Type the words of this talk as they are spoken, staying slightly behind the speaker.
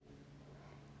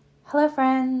Hello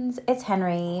friends, it's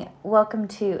Henry. Welcome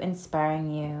to Inspiring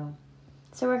You.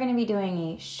 So we're going to be doing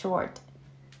a short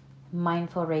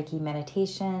mindful Reiki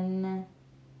meditation.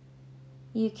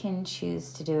 You can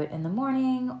choose to do it in the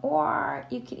morning, or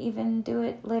you could even do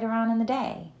it later on in the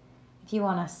day. If you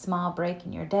want a small break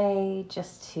in your day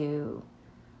just to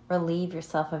relieve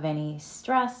yourself of any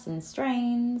stress and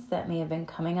strains that may have been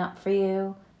coming up for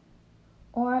you,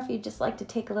 or if you'd just like to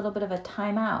take a little bit of a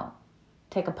time out,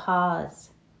 take a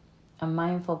pause, a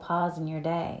mindful pause in your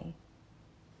day.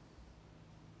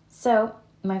 So,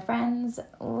 my friends,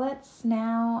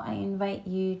 I invite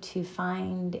you to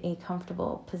find a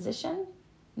comfortable position.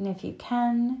 And if you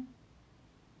can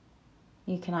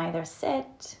either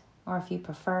sit, or if you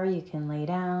prefer, you can lay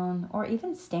down or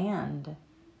even stand.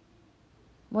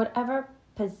 Whatever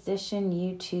position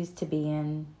you choose to be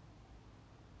in,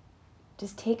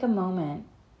 just take a moment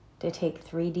to take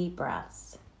 3 deep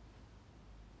breaths.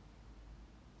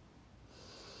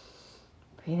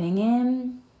 Breathing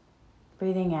in,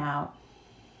 breathing out.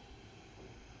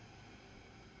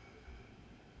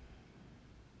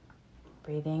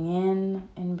 Breathing in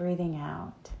and breathing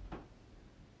out.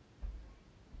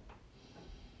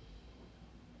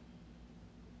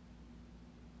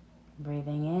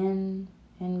 Breathing in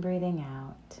and breathing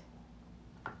out.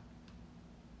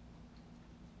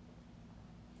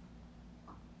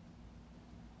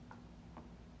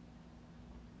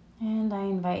 And I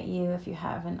invite you, if you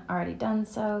haven't already done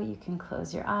so, you can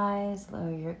close your eyes, lower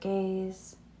your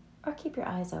gaze, or keep your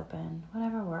eyes open,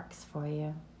 whatever works for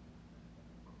you.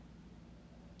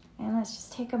 And let's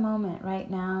just take a moment right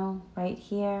now, right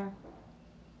here,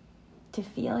 to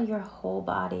feel your whole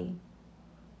body.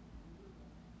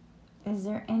 Is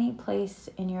there any place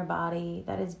in your body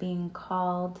that is being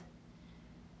called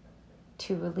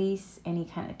to release any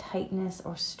kind of tightness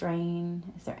or strain?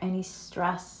 Is there any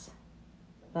stress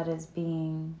that is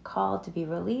being called to be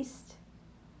released?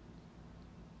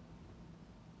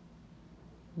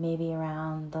 Maybe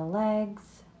around the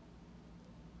legs,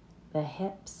 the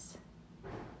hips,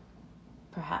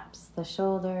 perhaps the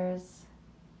shoulders,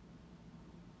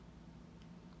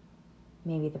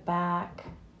 maybe the back.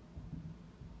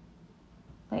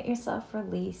 Let yourself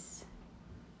release,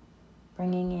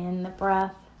 bringing in the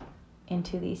breath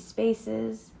into these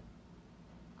spaces,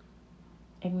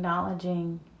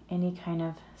 acknowledging any kind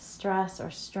of stress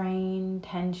or strain,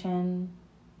 tension,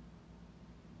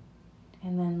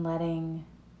 and then letting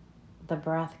the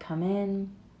breath come in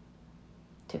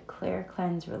to clear,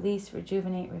 cleanse, release,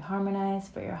 rejuvenate, reharmonize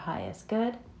for your highest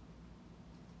good.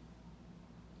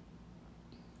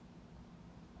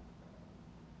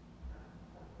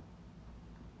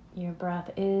 Your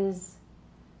breath is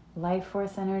life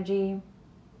force energy,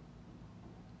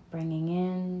 bringing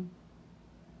in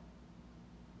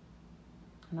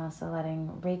and also letting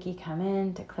Reiki come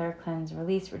in to clear, cleanse,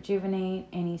 release, rejuvenate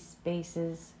any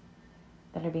spaces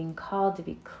that are being called to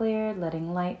be cleared,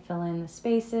 letting light fill in the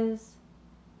spaces,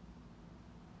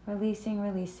 releasing,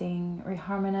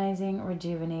 reharmonizing,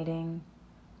 rejuvenating,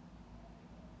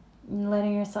 and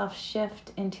letting yourself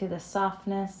shift into the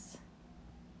softness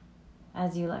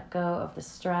as you let go of the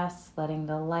stress, letting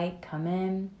the light come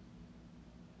in.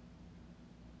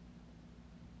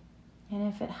 And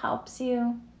if it helps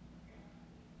you,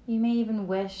 you may even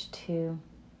wish to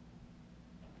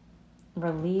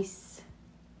release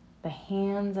the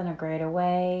hands in a greater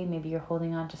way. Maybe you're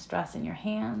holding on to stress in your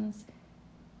hands.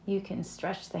 You can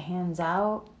stretch the hands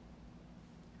out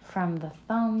from the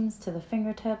thumbs to the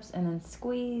fingertips and then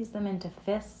squeeze them into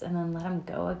fists and then let them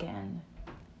go again.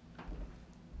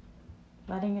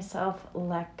 Letting yourself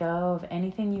let go of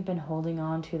anything you've been holding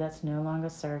on to that's no longer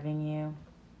serving you.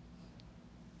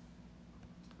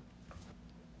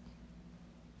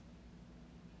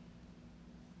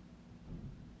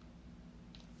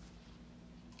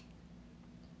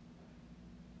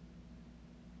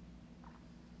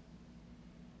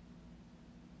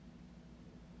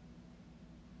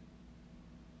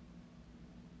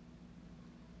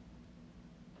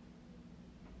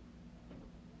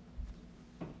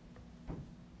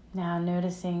 Now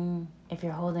noticing if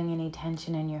you're holding any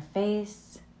tension in your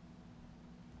face.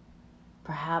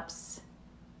 Perhaps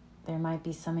there might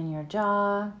be some in your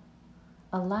jaw.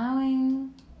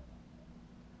 Allowing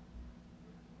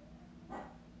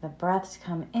the breath to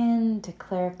come in to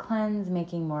clear, cleanse,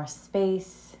 making more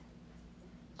space,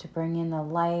 to bring in the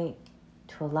light,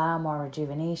 to allow more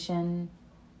rejuvenation.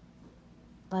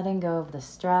 Letting go of the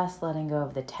stress, letting go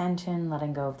of the tension,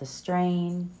 letting go of the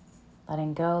strain.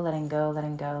 Letting go, letting go,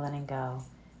 letting go, letting go.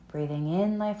 Breathing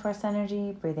in life force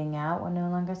energy, breathing out what no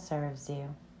longer serves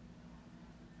you.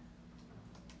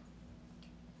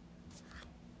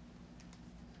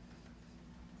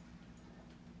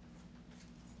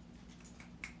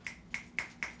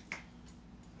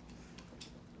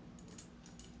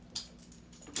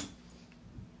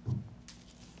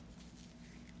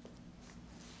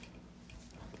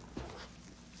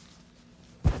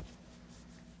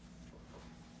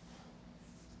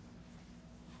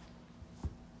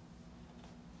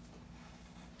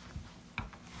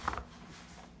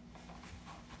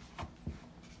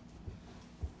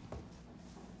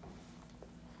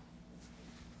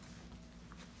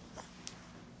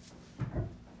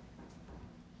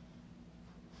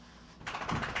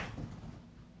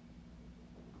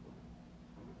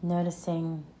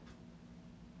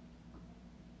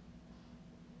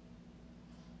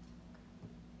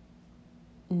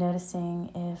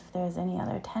 Noticing if there's any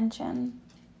other tension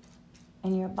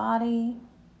in your body,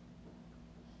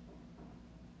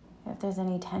 if there's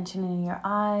any tension in your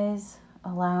eyes,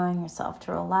 allowing yourself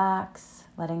to relax,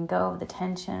 letting go of the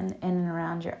tension in and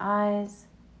around your eyes.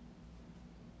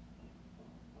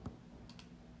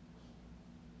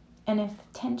 And if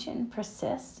tension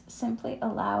persists, simply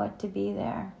allow it to be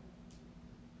there.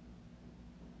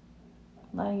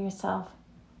 Letting yourself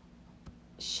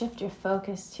shift your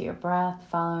focus to your breath,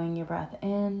 following your breath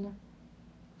in,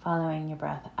 following your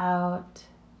breath out.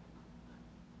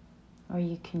 Or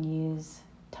you can use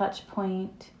touch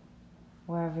point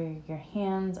wherever your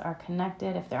hands are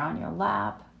connected. If they're on your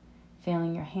lap,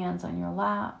 feeling your hands on your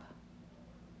lap.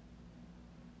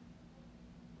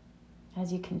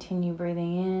 As you continue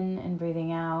breathing in and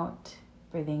breathing out,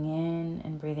 breathing in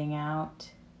and breathing out,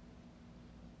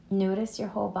 notice your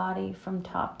whole body from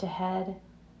top to head,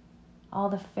 all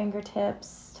the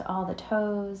fingertips to all the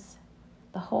toes,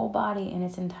 the whole body in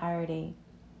its entirety,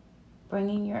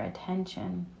 bringing your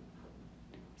attention,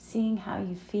 seeing how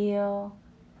you feel,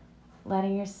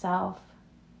 letting yourself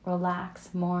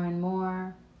relax more and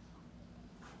more.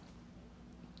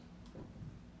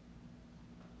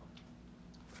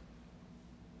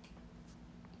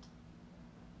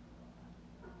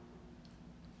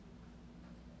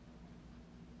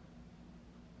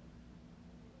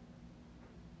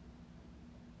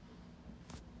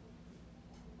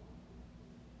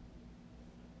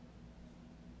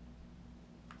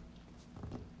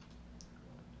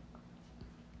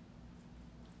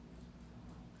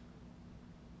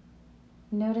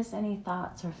 Notice any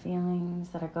thoughts or feelings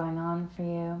that are going on for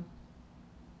you.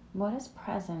 What is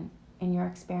present in your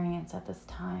experience at this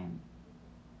time?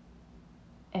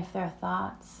 If there are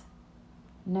thoughts,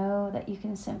 know that you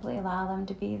can simply allow them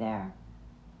to be there.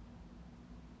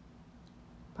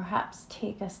 Perhaps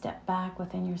take a step back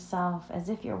within yourself as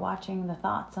if you're watching the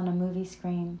thoughts on a movie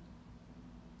screen.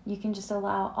 You can just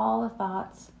allow all the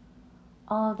thoughts,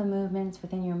 all of the movements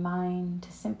within your mind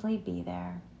to simply be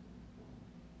there.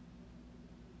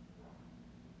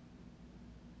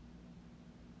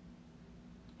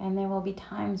 And there will be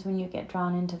times when you get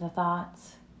drawn into the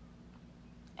thoughts.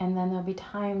 And then there'll be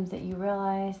times that you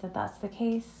realize that that's the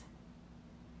case.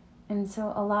 And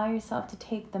so allow yourself to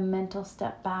take the mental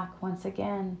step back once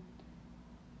again.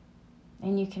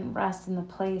 And you can rest in the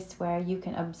place where you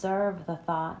can observe the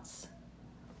thoughts.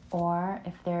 Or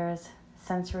if there's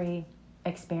sensory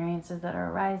experiences that are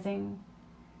arising,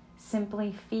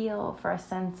 simply feel for a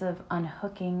sense of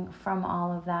unhooking from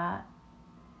all of that.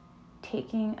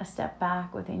 Taking a step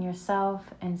back within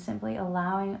yourself and simply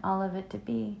allowing all of it to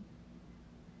be.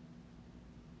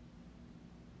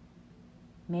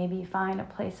 Maybe find a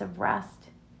place of rest,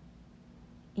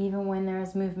 even when there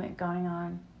is movement going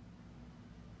on.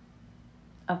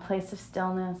 A place of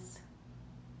stillness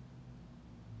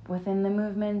within the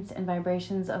movements and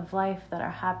vibrations of life that are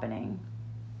happening.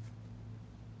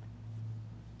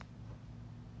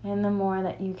 And the more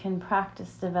that you can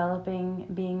practice developing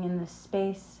being in this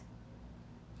space,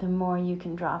 the more you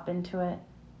can drop into it.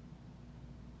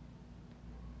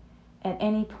 At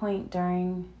any point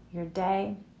during your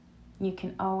day, you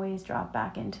can always drop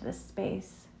back into this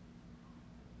space.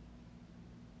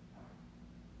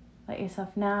 Let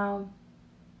yourself now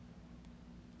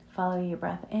follow your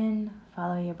breath in,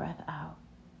 follow your breath out.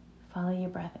 Follow your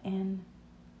breath in,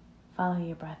 follow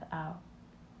your breath out.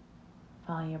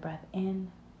 Follow your breath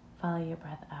in, follow your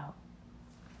breath out.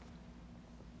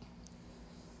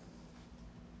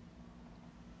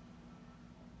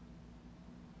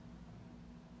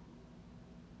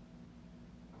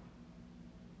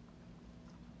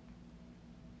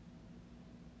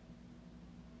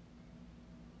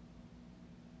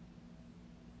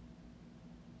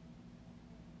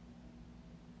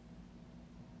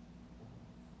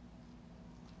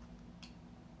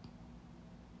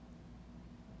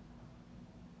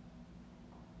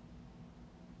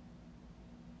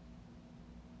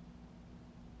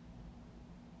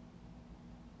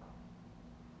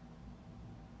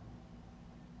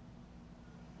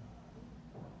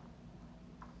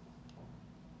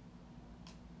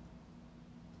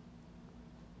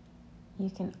 You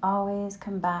can always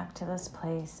come back to this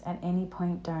place at any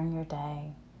point during your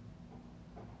day.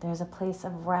 There's a place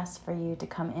of rest for you to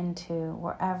come into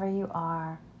wherever you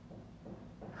are,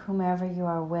 whomever you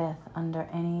are with under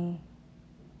any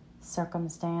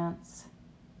circumstance.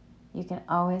 You can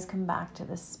always come back to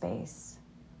this space.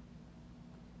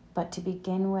 But to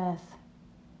begin with,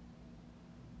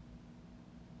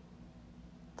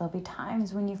 There'll be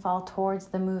times when you fall towards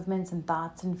the movements and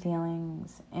thoughts and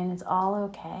feelings, and it's all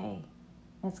okay.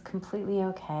 It's completely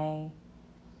okay.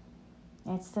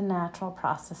 It's the natural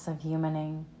process of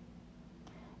humaning.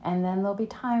 And then there'll be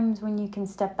times when you can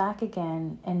step back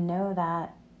again and know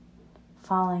that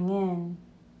falling in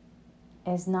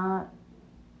is not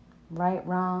right,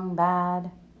 wrong, bad,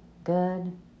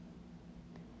 good.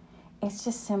 It's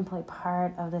just simply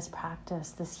part of this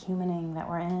practice, this humaning that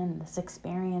we're in, this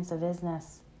experience of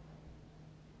isness.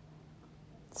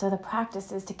 So the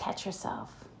practice is to catch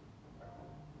yourself.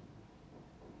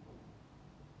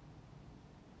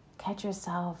 Catch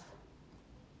yourself,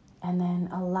 and then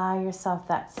allow yourself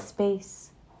that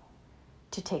space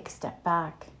to take a step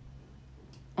back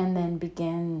and then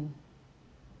begin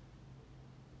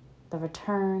the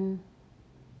return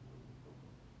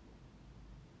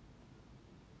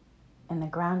and the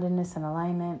groundedness and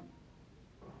alignment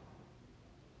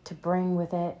to bring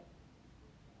with it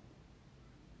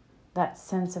that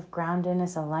sense of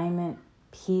groundedness, alignment,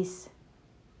 peace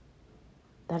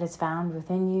that is found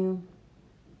within you.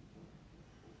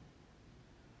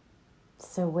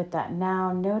 So with that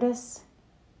now, notice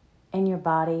in your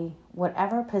body,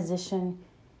 whatever position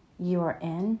you are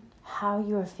in, how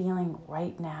you are feeling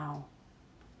right now.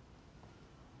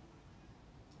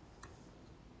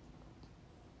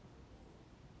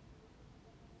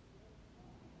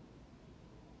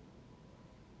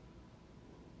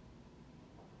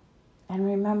 And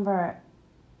remember,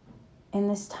 in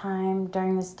this time,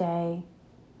 during this day,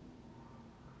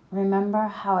 remember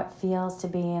how it feels to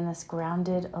be in this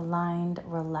grounded, aligned,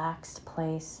 relaxed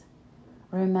place.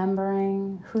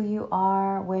 Remembering who you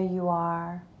are, where you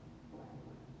are.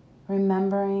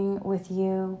 Remembering with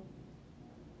you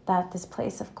that this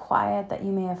place of quiet that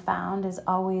you may have found is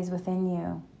always within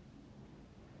you.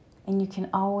 And you can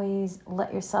always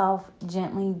let yourself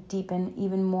gently deepen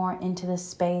even more into this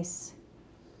space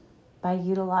by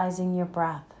utilizing your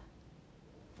breath.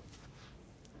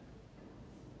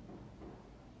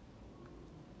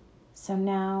 So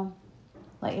now,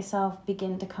 let yourself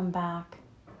begin to come back.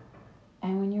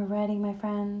 And when you're ready, my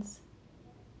friends,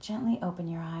 gently open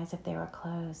your eyes if they were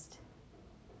closed.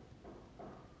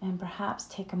 And perhaps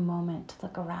take a moment to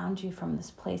look around you from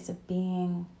this place of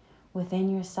being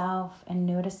within yourself and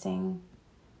noticing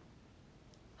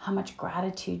how much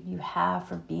gratitude you have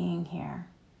for being here,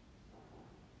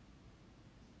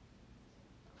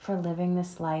 for living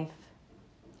this life,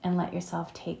 and let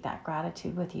yourself take that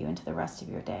gratitude with you into the rest of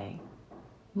your day.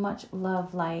 Much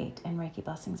love, light, and Reiki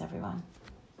blessings, everyone.